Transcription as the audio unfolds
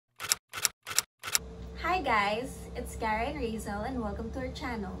Hi guys, it's Kara and Razel and welcome to our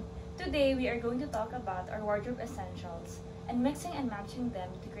channel. Today we are going to talk about our wardrobe essentials and mixing and matching them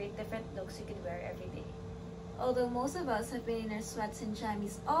to create different looks you could wear every day. Although most of us have been in our sweats and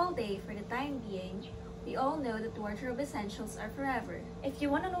jammies all day for the time being, we all know that wardrobe essentials are forever. If you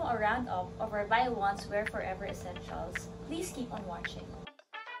want to know a roundup of our buy once wear forever essentials, please keep on watching.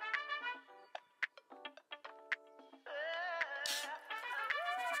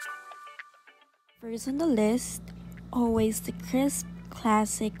 First on the list, always the crisp,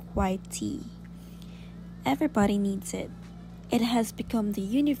 classic white tee. Everybody needs it. It has become the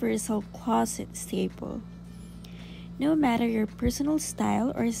universal closet staple. No matter your personal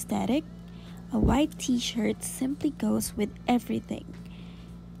style or aesthetic, a white t-shirt simply goes with everything.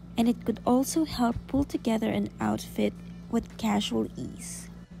 And it could also help pull together an outfit with casual ease.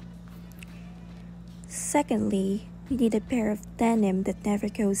 Secondly, we need a pair of denim that never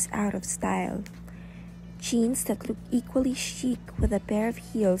goes out of style. Jeans that look equally chic with a pair of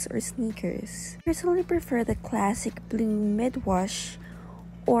heels or sneakers. I personally prefer the classic blue mid-wash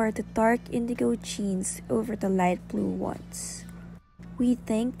or the dark indigo jeans over the light blue ones. We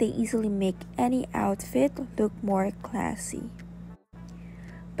think they easily make any outfit look more classy.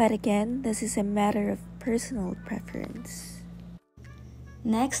 But again, this is a matter of personal preference.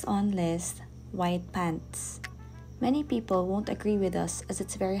 Next on list, white pants. Many people won't agree with us as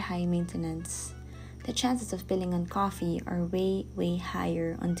it's very high maintenance. The chances of spilling on coffee are way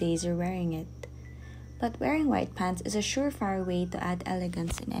higher on days you're wearing it. But wearing white pants is a surefire way to add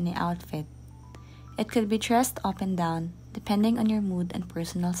elegance in any outfit. It could be dressed up and down, depending on your mood and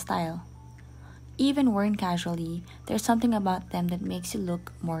personal style. Even worn casually, there's something about them that makes you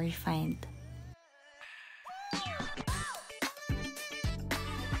look more refined.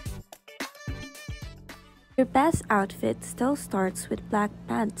 Your best outfit still starts with black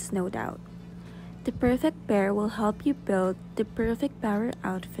pants, no doubt. The perfect pair will help you build the perfect power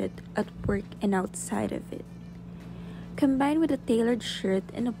outfit at work and outside of it. Combine with a tailored shirt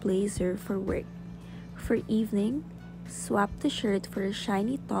and a blazer for work. For evening, swap the shirt for a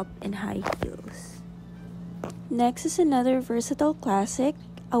shiny top and high heels. Next is another versatile classic,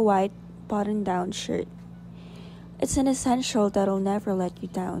 a white button-down shirt. It's an essential that'll never let you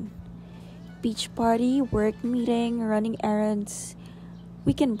down. Beach party, work meeting, running errands,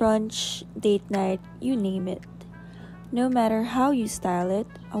 weekend brunch, date night, you name it. No matter how you style it,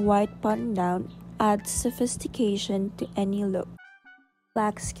 a white button-down adds sophistication to any look.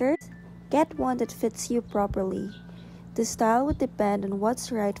 Black skirt? Get one that fits you properly. The style would depend on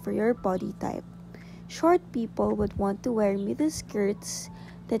what's right for your body type. Short people would want to wear midi skirts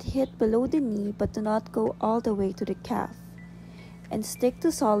that hit below the knee but do not go all the way to the calf. And stick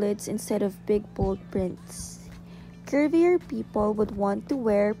to solids instead of big bold prints. Curvier people would want to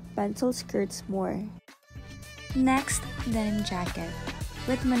wear pencil skirts more. Next, denim jacket.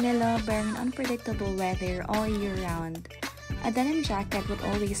 With Manila bearing unpredictable weather all year round, a denim jacket would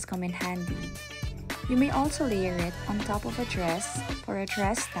always come in handy. You may also layer it on top of a dress for a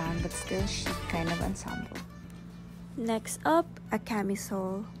dress down but still chic kind of ensemble. Next up, a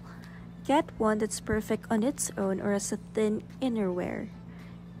camisole. Get one that's perfect on its own or as a thin innerwear.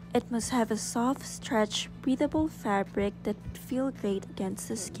 It must have a soft, stretch, breathable fabric that would feel great against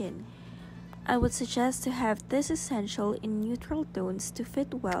the skin. I would suggest to have this essential in neutral tones to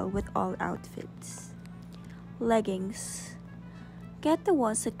fit well with all outfits. Leggings. Get the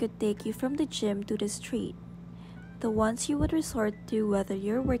ones that could take you from the gym to the street. The ones you would resort to whether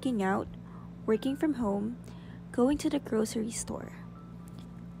you're working out, working from home, going to the grocery store.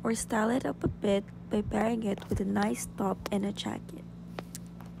 Or style it up a bit by pairing it with a nice top and a jacket.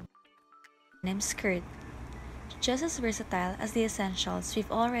 Denim skirt. Just as versatile as the essentials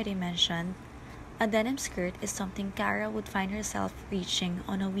we've already mentioned, a denim skirt is something Kara would find herself reaching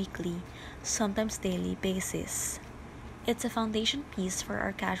on a weekly, sometimes daily basis. It's a foundation piece for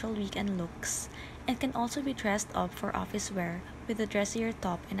our casual weekend looks and can also be dressed up for office wear with a dressier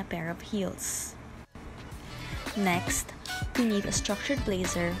top and a pair of heels. Next, we need a structured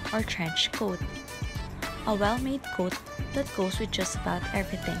blazer or trench coat. A well-made coat that goes with just about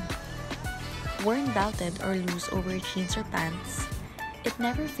everything. Worn belted or loose over jeans or pants, it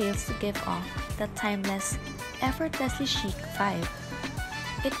never fails to give off that timeless, effortlessly chic vibe.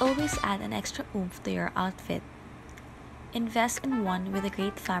 It always adds an extra oomph to your outfit. Invest in one with a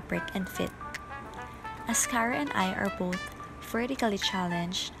great fabric and fit. As Kara and I are both vertically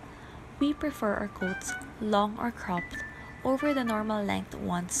challenged, we prefer our coats long or cropped over the normal length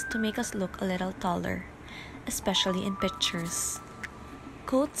ones to make us look a little taller, especially in pictures.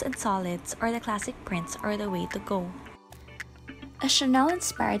 Coats and solids or the classic prints are the way to go. A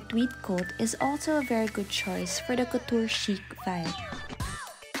Chanel-inspired tweed coat is also a very good choice for the couture chic vibe.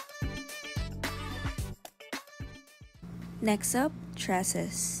 Next up,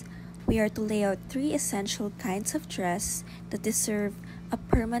 dresses. We are to lay out 3 essential kinds of dress that deserve a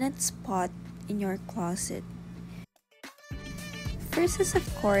permanent spot in your closet. First is of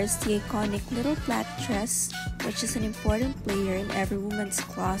course the iconic little black dress, which is an important player in every woman's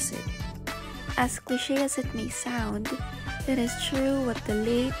closet. As cliche as it may sound, it is true what the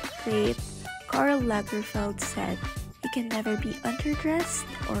late, great Karl Lagerfeld said: you can never be underdressed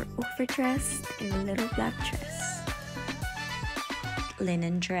or overdressed in a little black dress.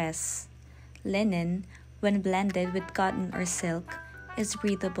 Linen dress. Linen, when blended with cotton or silk, is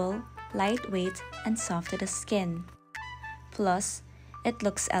breathable, lightweight, and soft to the skin. Plus, it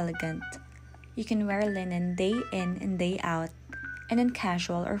looks elegant. You can wear linen day in and day out, and in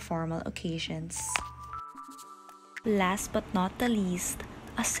casual or formal occasions. Last but not the least,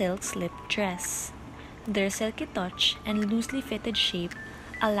 a silk slip dress. Their silky touch and loosely fitted shape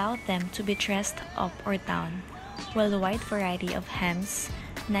allow them to be dressed up or down, while the wide variety of hems,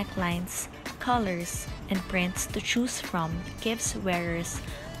 necklines, colors, and prints to choose from gives wearers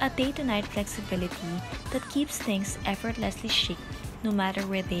a day-to-night flexibility that keeps things effortlessly chic no matter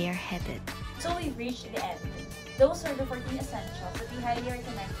where they are headed. So we've reached the end. Those are the 14 essentials that we highly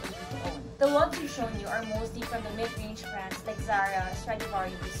recommend for you to own. The ones we've shown you are mostly from the mid-range brands like Zara,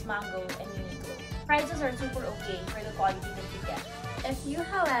 Stradivarius, Mango, and Uniqlo. Prices are super okay for the quality that you get. If you,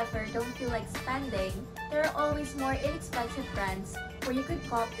 however, don't feel like spending, there are always more inexpensive brands where you could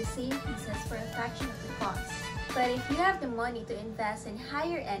cop the same pieces for a fraction of the cost. But if you have the money to invest in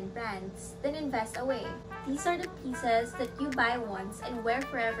higher-end brands, then invest away. These are the pieces that you buy once and wear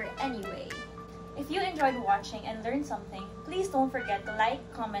forever anyway. If you enjoyed watching and learned something, please don't forget to like,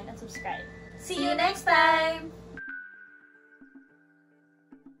 comment, and subscribe. See you next time!